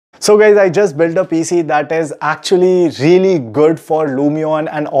So guys, I just built a PC that is actually really good for Lumion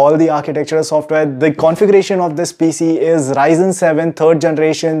and all the architectural software. The configuration of this PC is Ryzen 7 3rd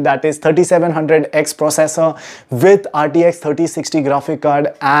generation, that is 3700X processor with RTX 3060 graphic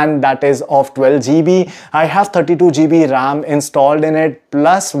card, and that is of 12 GB. I have 32 GB RAM installed in it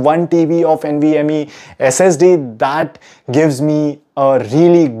plus 1 TB of NVMe SSD. That gives me a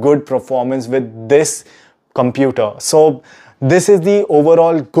really good performance with this computer. So this is the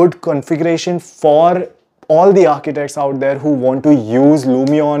overall good configuration for all the architects out there who want to use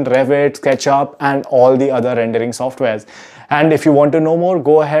Lumion, Revit, SketchUp and all the other rendering softwares. And if you want to know more,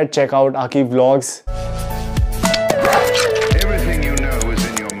 go ahead, check out Aki Vlogs.